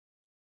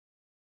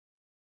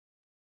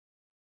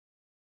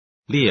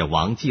列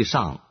王纪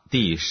上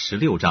第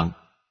16章。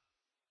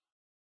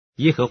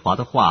耶和华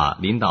的话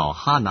临到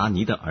哈拿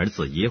尼的儿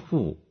子耶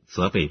户，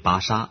责备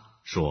巴沙，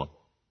说：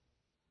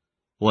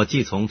我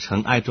既从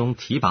尘埃中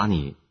提拔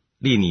你，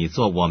立你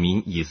做我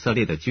民以色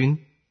列的君，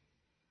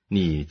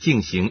你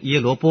竟行耶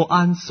罗波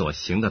安所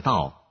行的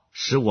道，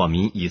使我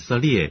民以色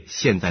列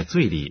陷在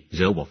罪里，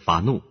惹我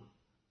发怒。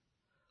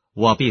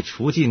我必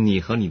除尽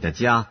你和你的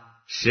家，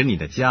使你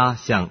的家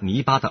像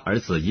尼巴的儿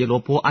子耶罗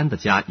波安的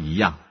家一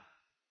样。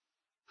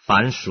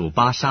凡属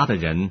巴沙的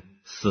人，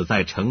死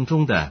在城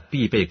中的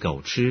必被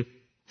狗吃，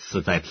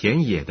死在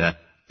田野的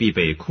必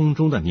被空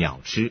中的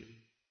鸟吃。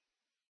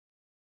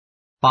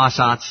巴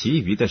沙其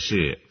余的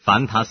事，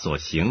凡他所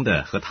行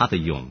的和他的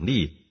勇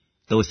力，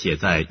都写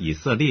在以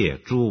色列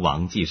诸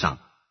王记上。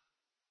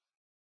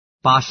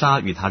巴沙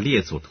与他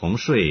列祖同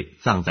睡，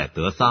葬在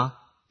得撒，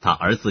他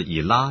儿子以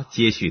拉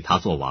接续他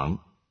做王。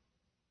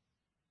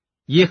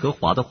耶和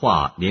华的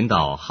话临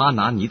到哈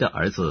拿尼的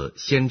儿子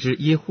先知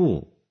耶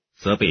户，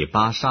责备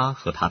巴沙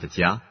和他的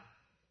家，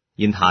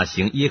因他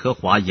行耶和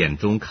华眼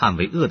中看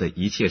为恶的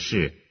一切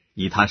事，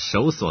以他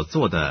手所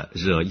做的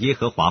惹耶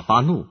和华发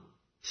怒，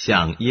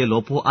像耶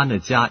罗波安的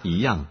家一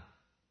样，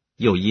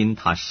又因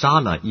他杀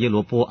了耶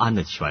罗波安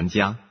的全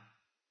家。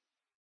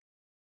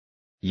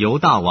犹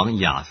大王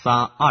亚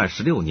撒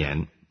26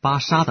年，巴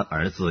沙的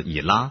儿子以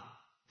拉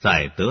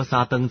在得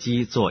撒登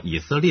基做以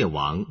色列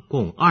王，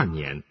共2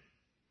年，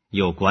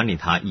又管理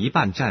他一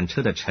半战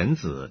车的臣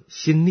子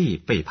辛利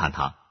背叛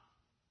他。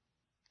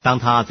当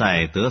他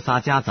在得撒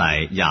家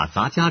宰亚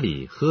撒家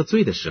里喝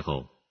醉的时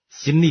候，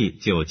辛利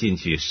就进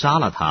去杀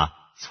了他，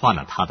篡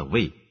了他的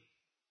位。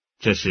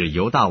这是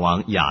犹大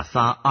王亚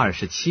撒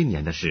27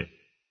年的事。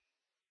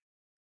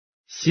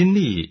辛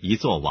利一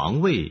坐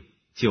王位，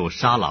就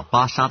杀了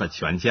巴沙的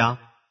全家，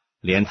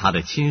连他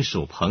的亲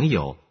属朋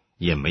友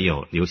也没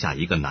有留下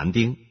一个男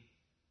丁。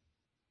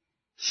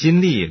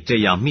辛利这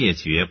样灭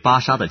绝巴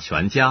沙的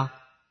全家，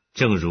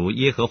正如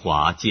耶和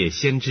华借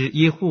先知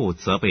耶户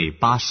责备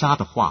巴沙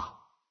的话。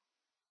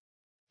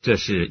这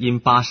是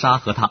因巴沙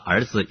和他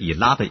儿子以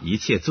拉的一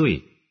切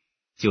罪，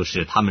就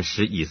是他们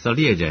使以色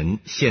列人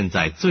陷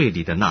在罪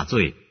里的那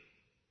罪，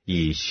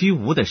以虚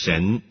无的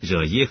神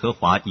惹耶和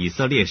华以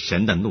色列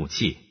神的怒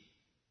气。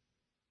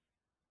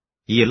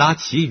以拉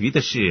其余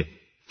的事，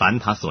凡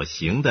他所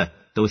行的，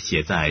都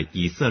写在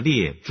以色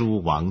列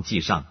诸王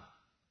记上。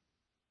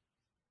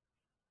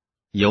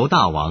犹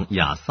大王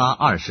亚撒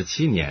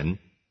27年，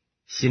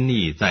辛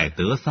利在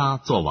得撒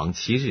作王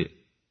7日。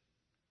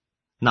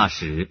那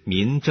时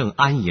民正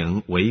安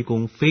营围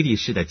攻非利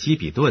士的基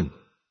比顿，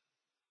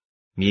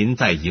民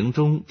在营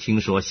中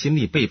听说辛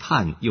利背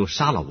叛，又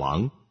杀了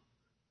王，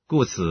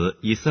故此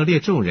以色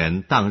列众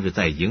人当日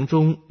在营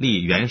中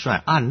立元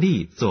帅暗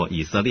利做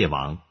以色列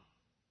王。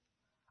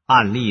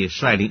暗利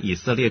率领以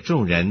色列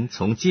众人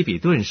从基比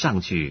顿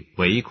上去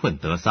围困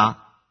得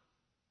撒。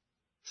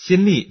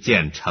辛利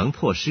见城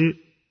破失，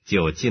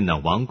就进了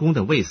王宫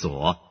的卫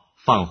所，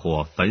放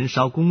火焚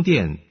烧宫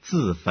殿，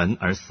自焚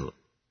而死。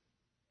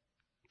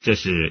这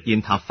是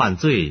因他犯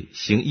罪，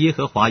行耶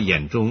和华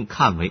眼中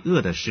看为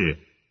恶的事，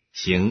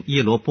行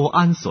耶罗波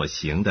安所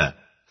行的，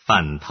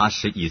犯他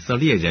使以色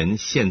列人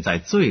陷在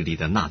罪里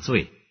的那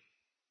罪。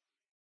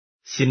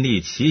辛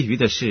利其余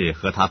的事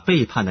和他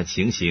背叛的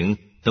情形，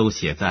都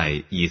写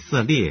在以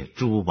色列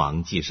诸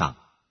王记上。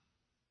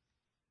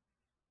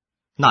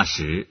那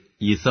时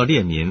以色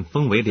列民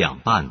分为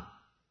2半，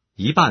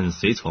一半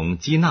随从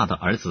基纳的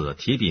儿子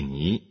提比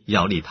尼，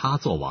要立他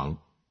做王；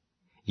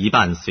一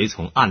半随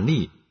从暗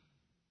利。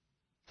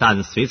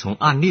但随从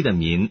暗利的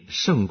民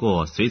胜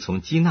过随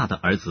从基纳的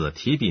儿子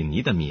提比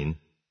尼的民。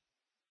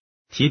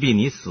提比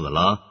尼死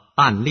了，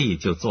暗利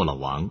就做了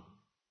王。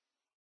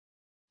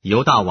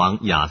犹大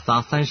王亚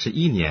撒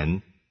31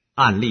年，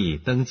暗利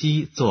登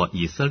基做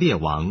以色列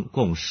王，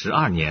共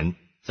12年，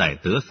在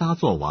得撒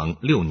做王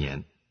6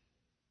年。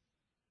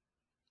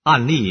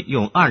暗利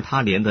用2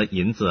他连的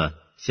银子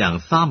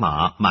向撒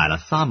玛买了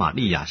撒玛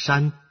利亚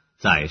山，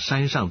在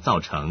山上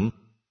造城，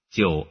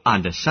就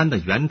按着山的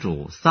原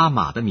主撒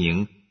玛的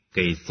名，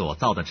给所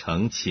造的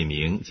城起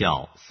名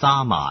叫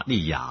撒玛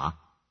利亚。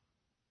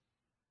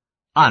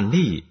暗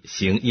利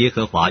行耶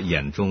和华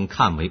眼中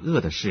看为恶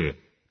的事，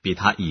比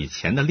他以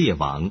前的列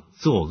王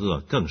作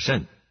恶更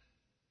甚。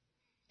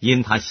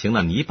因他行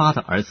了尼巴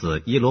的儿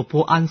子耶罗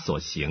波安所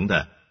行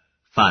的，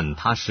犯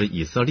他使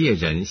以色列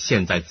人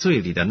陷在罪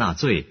里的那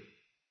罪，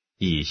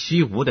以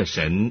虚无的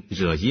神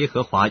惹耶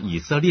和华以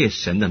色列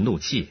神的怒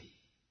气。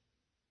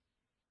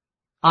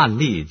暗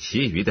利其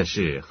余的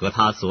事和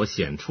他所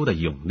显出的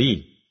勇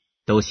力，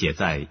都写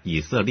在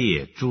以色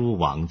列诸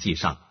王记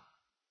上。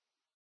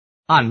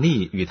暗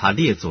利与他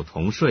列祖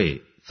同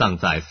睡，葬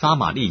在撒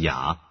玛利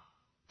亚，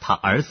他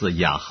儿子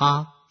亚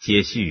哈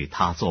接续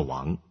他做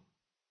王。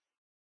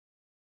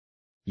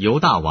犹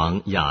大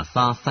王亚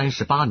撒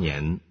38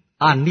年，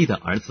暗利的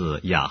儿子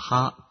亚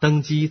哈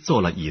登基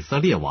做了以色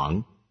列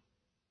王。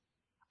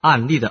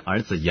暗利的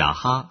儿子亚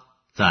哈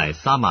在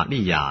撒玛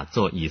利亚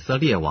做以色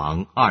列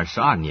王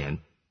22年。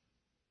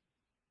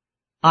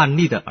暗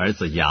利的儿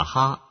子亚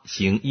哈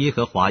行耶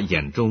和华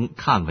眼中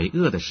看为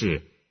恶的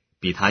事，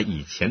比他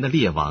以前的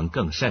列王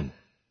更甚，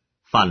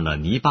犯了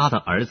尼巴的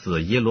儿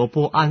子耶罗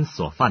波安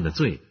所犯的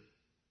罪。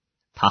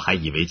他还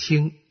以为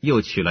轻，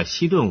又娶了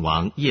西顿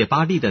王叶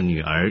巴利的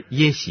女儿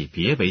耶喜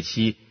别为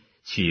妻，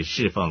去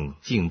侍奉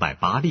敬拜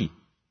巴利，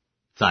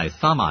在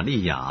撒玛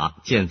利亚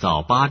建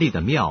造巴利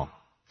的庙，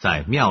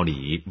在庙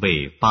里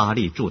为巴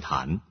利筑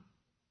坛。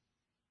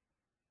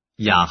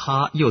亚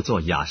哈又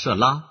作亚舍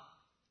拉，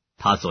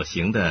他所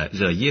行的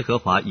惹耶和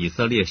华以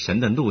色列神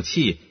的怒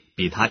气，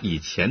比他以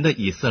前的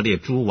以色列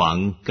诸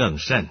王更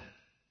甚。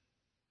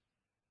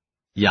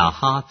亚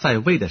哈在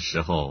位的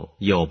时候，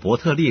有伯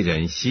特利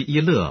人希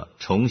伊勒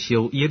重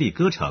修耶利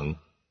哥城，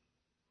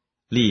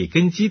立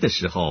根基的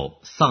时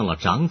候丧了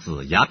长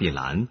子亚比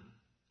兰，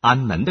安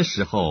门的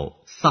时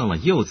候丧了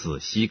幼子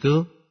希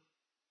哥，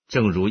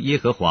正如耶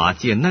和华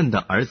借嫩的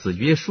儿子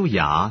约书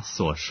亚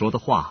所说的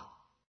话。